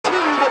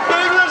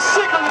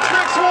where the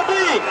tricks will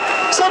be.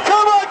 So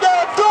come on,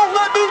 guys, don't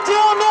let me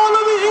down now.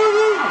 Let me hear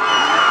you.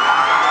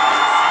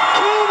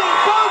 Kenny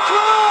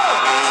Bartram.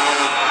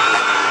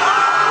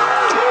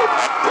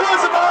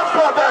 Here's a mouse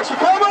pop action.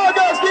 Come on,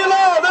 guys, get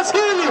loud. Let's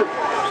hear you.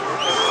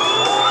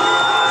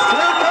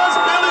 Here comes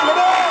Billy.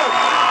 Come on.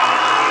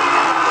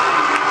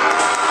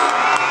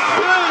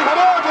 Billy,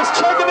 come on, just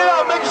checking it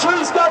out, making sure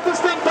he's got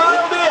this thing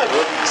dialed in.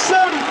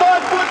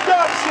 75-foot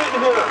drop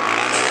sitting here.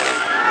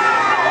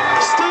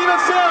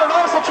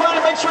 Also trying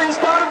to make sure he's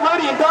got it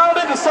ready and dialed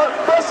in to start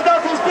busting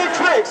out these big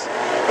tricks.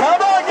 Come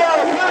on,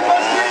 Gallup. Here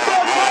comes Kenny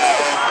Bartram.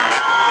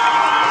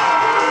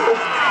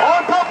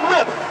 On pump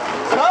whip.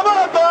 Come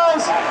on,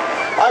 guys.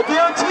 I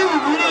guarantee you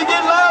need to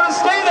get loud and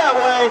stay that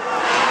way.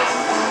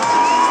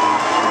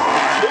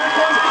 Here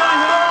comes Billy.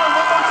 Hit on.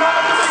 One more time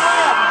up the big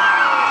ramp.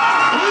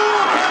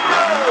 Heel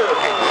kicker.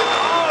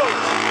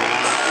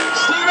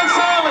 Steven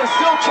Sandlin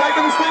still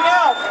checking this thing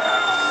out.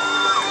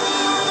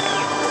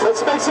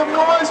 Let's make some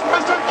noise for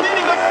Mr.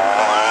 Kenny. Kenny,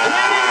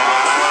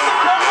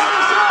 come on,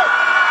 up.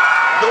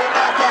 Get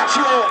back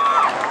action.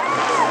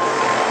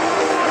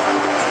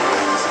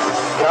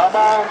 Come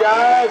on,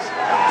 guys.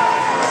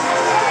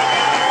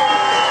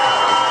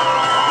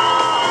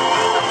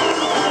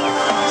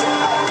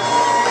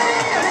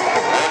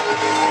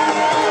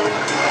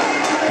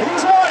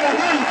 He's wanting to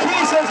hear you.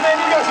 Kenny says, man,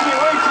 you guys are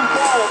getting way too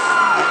quiet.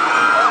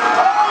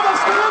 Oh, the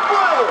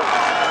stripper.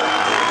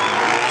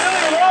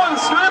 Billy along the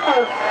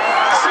stripper.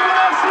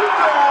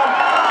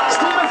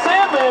 Steven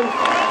Sandlin,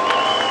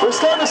 we're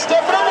starting to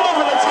step it up a little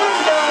bit. Let's hear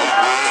you guys.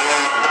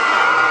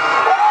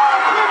 Oh,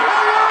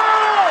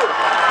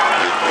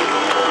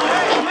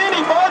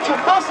 Kenny Bartram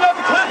busting out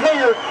the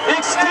cliffhanger,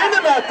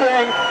 extending that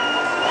thing.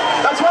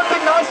 That's one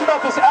thing nice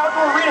about this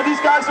outdoor arena.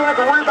 These guys don't have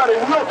to worry about a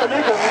wheel, but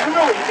they can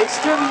really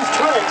extend these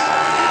tricks.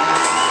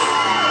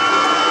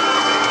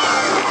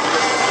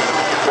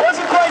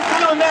 Wasn't quite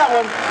feeling that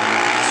one.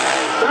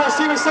 Look at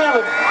Steven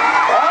Sandlin.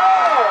 Oh!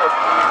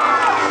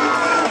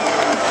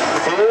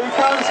 Here he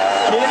comes,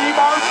 Kenny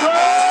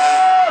Bartram!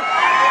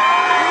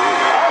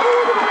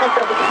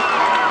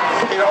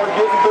 You know,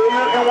 getting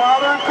bigger and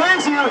wilder and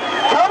crazier.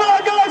 Come on,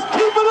 guys,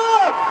 keep it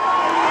up!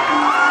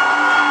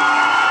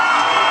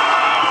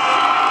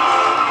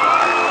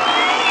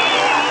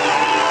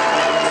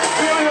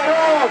 Billy at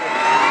home.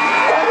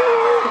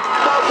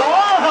 The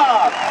ball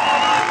hop.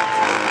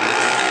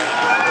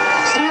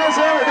 Steven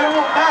Sandlin doing a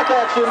little back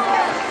action.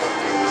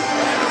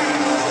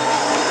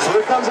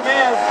 Here comes a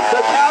man,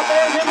 the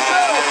cowboy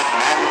himself.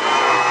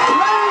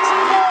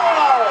 Lazy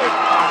boy!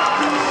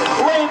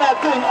 Laying that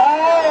thing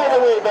all the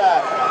way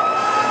back.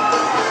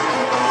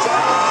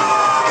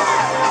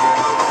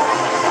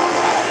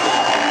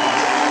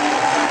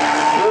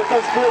 Here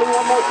comes Billy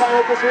one more time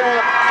up this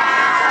ramp.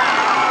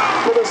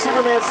 For the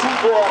Superman seat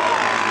grab.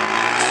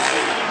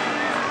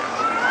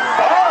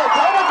 Oh,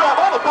 double grab.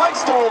 Oh, the bike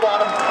stalled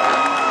on him.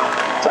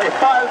 So he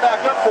fired back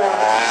up for him.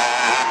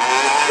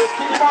 There's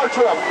Kenny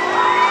Bartram.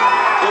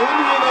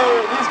 Indian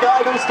air. These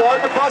guys are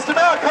starting to bust him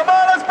out. Come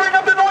on, let's bring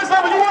up the noise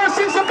level. You want to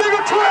see some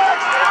bigger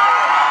tracks?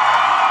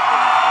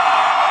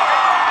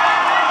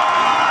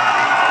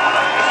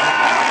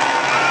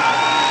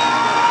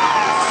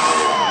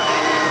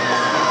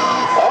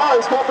 Oh,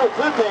 he's going for a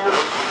cliffhanger.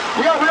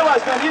 You got to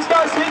realize, man, these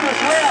guys take this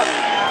ramp.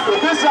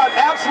 If this is not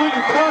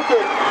absolutely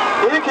perfect,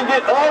 it can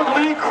get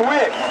ugly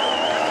quick.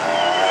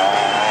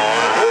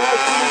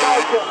 There's Kenny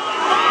Bartram.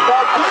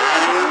 That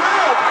big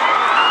ramp.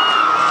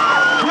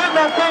 Getting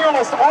that thing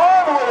almost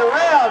all the way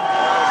around.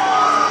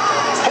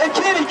 Hey,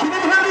 Kenny, can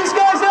you hear these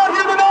guys out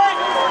here tonight?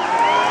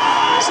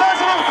 Sounds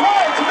a little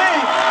quiet to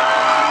me.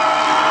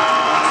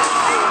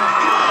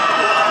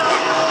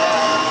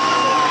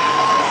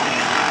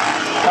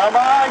 Come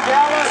on,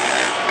 Gallup.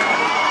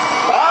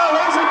 Ah,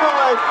 lazy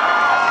boy.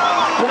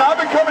 You know, I've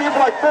been coming here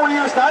for like 4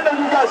 years now. I know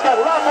you guys got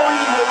a lot more in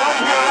you right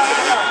here right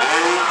now.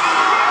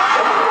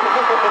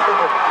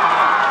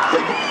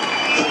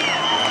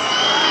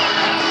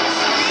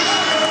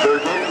 They're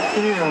getting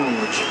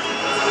huge.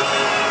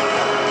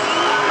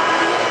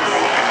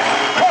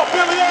 Oh,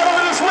 Billy out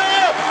over this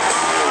ramp.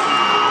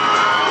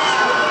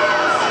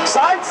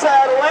 Side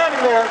saddle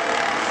landing there.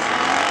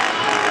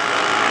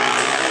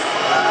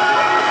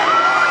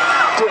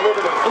 Do a little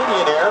bit of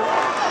Indian air.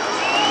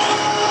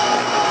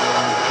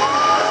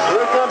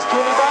 Here comes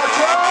Kenny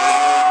Bartram.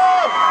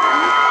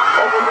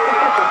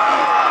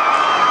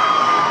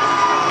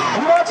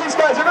 You watch these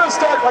guys, they're going to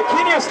start, like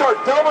Kenny will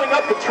start doubling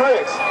up the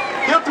tricks.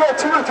 He'll throw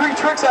 2 or 3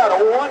 tricks out at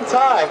one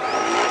time.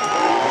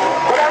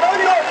 But I know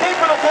you don't came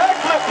for the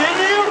backflip,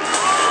 didn't you?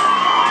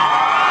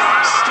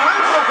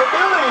 Straight from the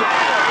Billy.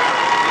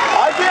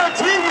 I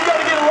guarantee you got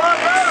to get a lot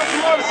louder if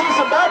you want to see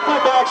some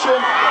backflip action.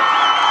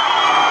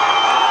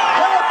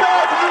 How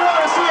bad do you want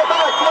to see a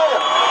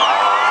backflip?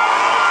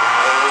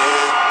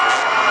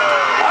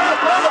 I'm going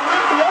to throw the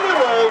whip the other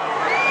way.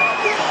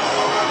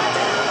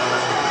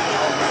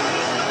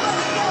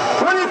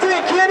 What do you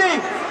think,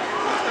 Kenny?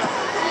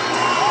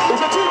 Is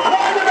it too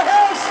quiet in the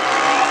house?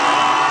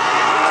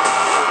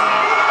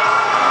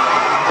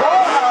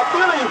 Ball hop,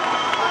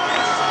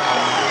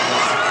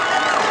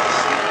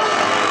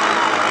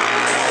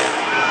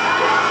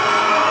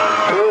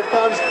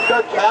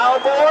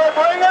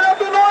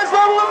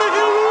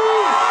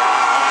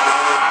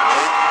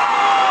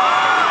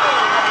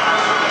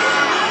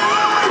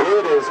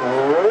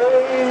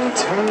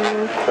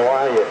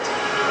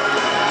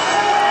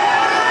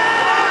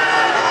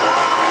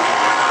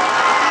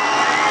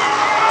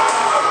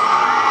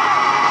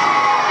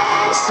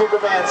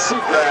 man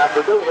seat grab.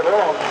 They're doing it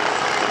wrong.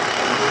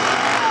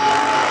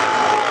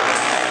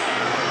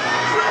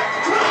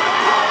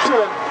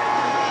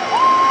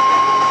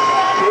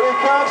 Here he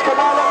comes. Come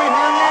on, let me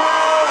hear you.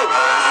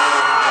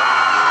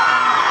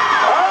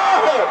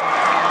 Oh!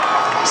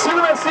 See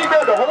what that seat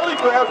grab, the holy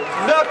grab,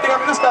 nothing. I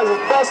mean, this guy's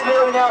just busting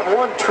everything out in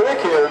one trick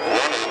here.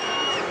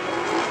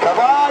 Come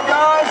on,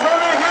 guys. Let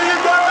me hear you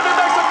go. New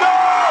Mexico.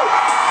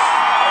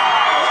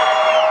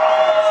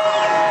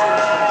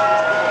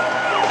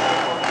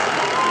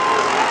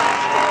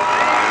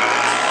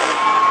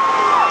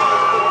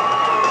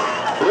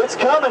 It's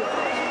coming.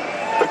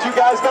 But you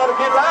guys got to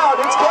get loud.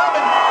 It's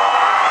coming.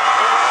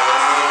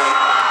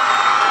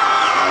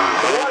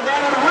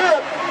 One-handed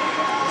whip.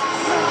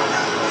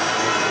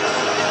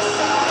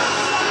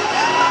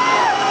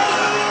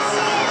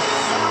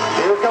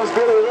 Here comes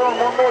Billy Rowan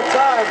one more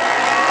time.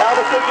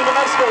 Albuquerque, New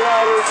Mexico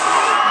riders.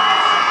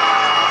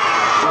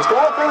 Just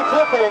going for the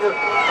cliffhanger.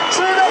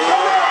 See that?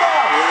 Come on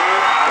now.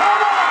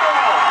 Come on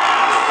now.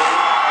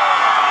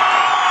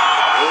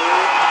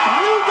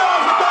 You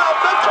guys about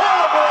the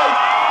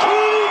cowboy.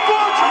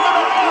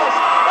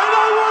 And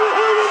I want to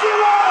hear you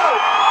get out!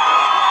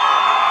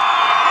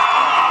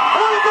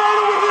 Everybody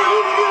over here,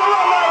 you can get a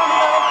lot louder than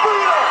that.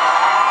 Bring it up!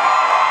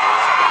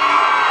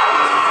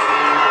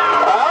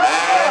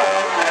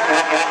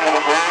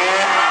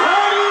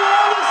 What do you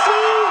want to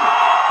see?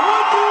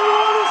 What do you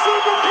want to see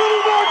from Kenny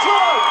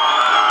Bartram?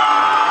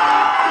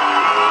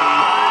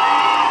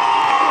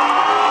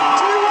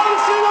 Do you want to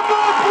see the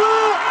ball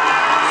flip?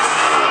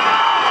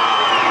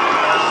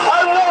 I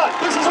want.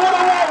 This is what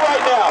I want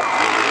right now.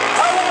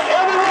 I want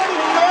everybody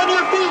on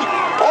your feet.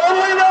 All the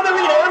way around the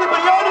arena.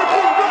 Everybody on your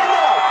feet right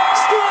now.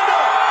 Stand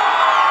up.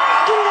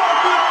 Get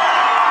off your,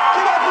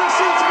 get off your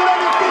seats. Get on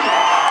your feet.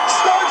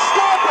 Start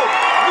stomping.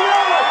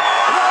 Yelling.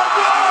 Clap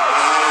your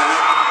hands.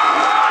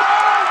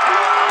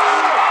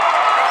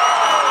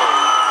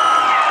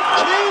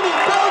 Kenny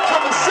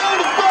Bartram, a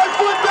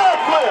 75-foot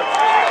backflip.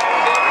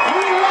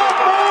 You want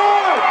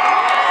more?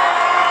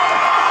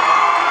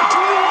 Do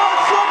you want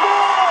some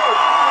more?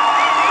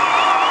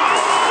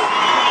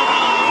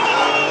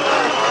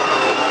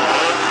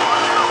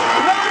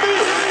 Let me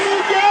hear you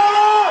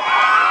Gallup!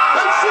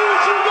 Let's see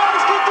what you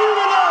guys can do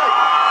tonight!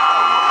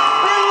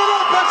 Bring it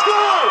up, let's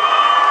go!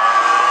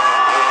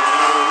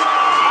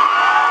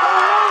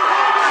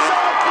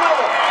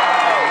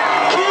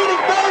 Kenny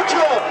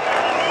Bartram!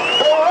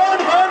 The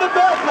one-handed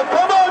backflip!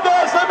 Come on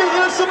guys, let me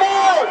hear some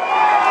more!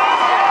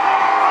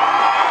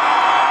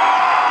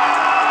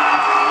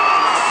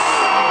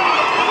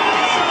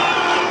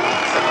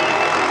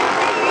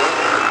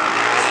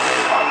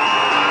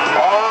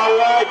 All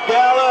right,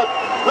 Gallup.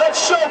 Let's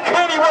show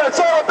Kenny what it's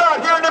all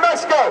about here in New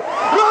Mexico. Let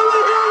me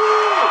hear you!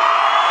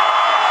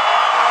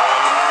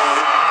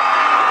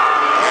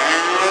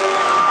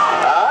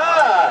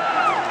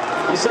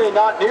 You say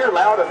not near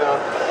loud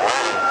enough.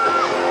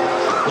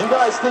 You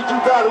guys think you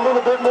got a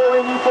little bit more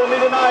in you for me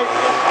tonight?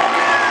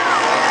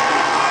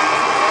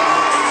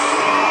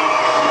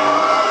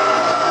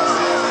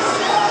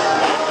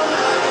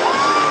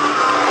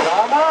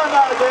 Come on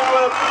now,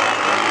 Gallup.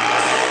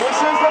 This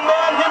is the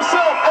man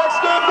himself,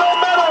 X-Game gold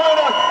medal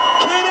winner,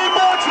 Kenny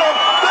Bartram,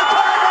 the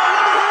cowboy.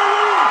 Let me hear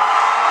you!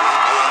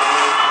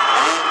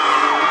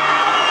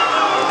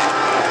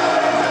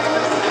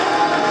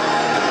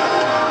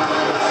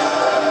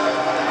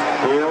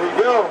 Here we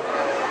go.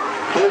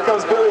 Here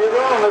comes Billy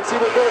Rowan. Let's see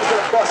what Billy's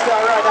going to bust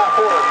out right now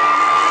for him.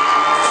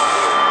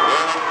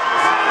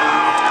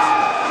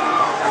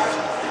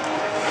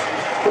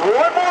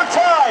 One more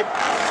time.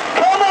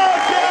 Come on,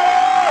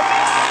 Gallup!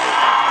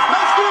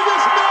 Let's give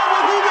this man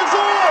what he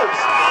deserves.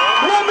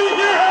 Let me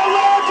hear how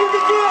loud you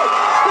can get.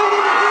 We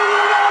need to hear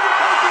you in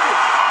Albuquerque.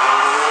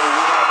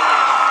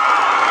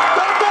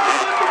 The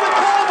backflip from the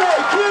cowboy,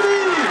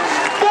 Kenny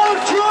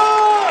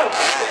Bartram!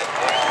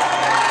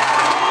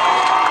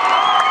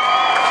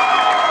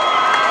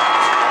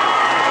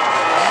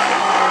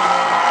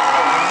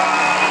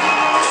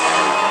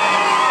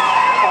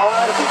 All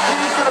right, I think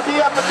Kenny's going to be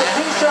up at the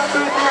T-shirt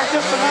booth here in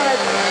just a minute.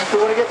 We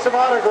want to get some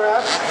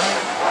autographs.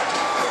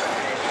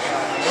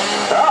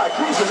 Ah,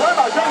 Jesus, I'm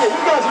not done yet.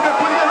 You guys are